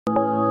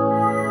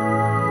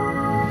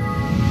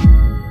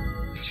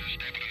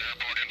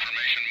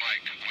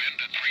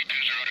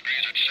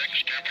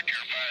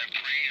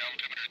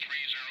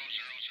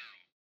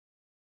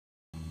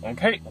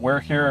Okay,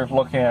 we're here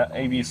looking at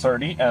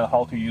AV-30 and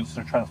how to use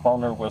the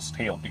transponder with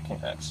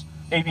TailBeaconX.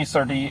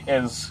 AV-30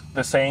 is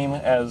the same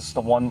as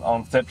the one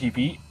on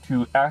ZPV.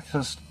 To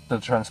access the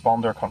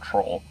transponder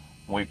control,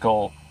 we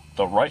go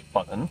the right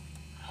button.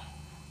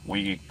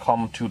 We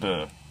come to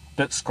the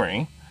bit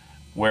screen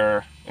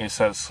where it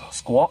says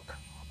squawk,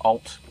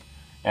 alt,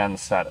 and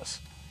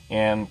status.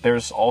 And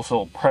there's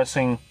also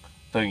pressing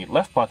the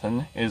left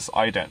button is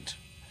ident.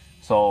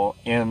 So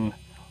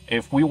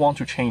if we want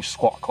to change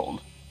squawk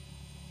code,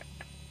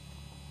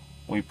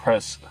 we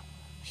press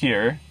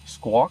here,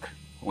 squawk,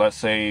 let's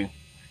say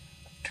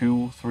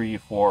 2, 3,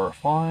 4,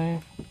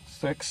 5,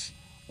 6,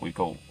 we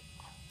go,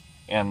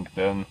 and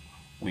then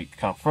we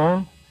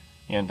confirm,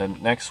 and the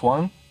next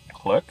one,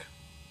 click,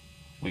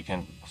 we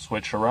can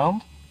switch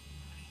around,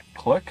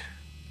 click,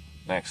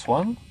 next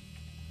one,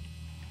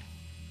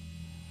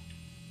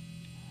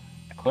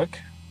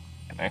 click,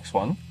 next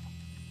one,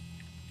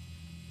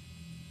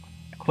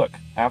 click.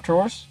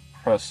 Afterwards,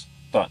 press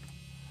done.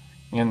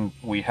 And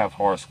we have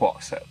our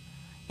squawk set.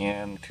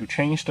 And to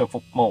change the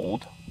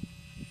mode,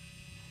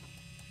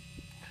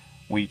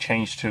 we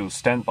change to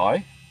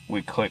standby.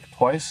 We click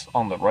twice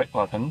on the right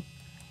button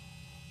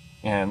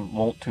and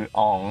mode to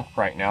on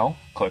right now.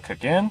 Click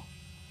again,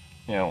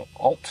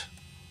 alt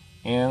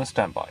and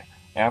standby.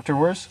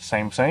 Afterwards,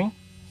 same thing,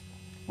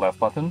 left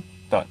button,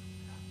 done.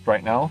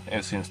 Right now,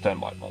 it's in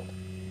standby mode.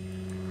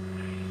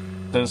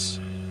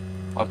 This,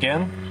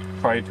 again,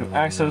 try to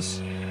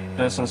access,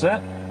 this is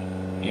it,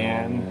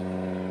 and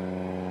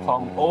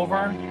come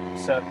over,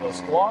 set the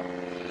squawk,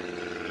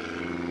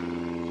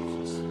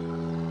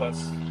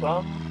 that's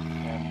done,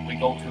 and we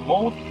go to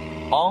mode,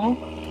 on,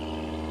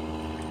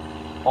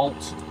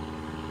 alt,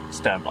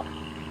 standby.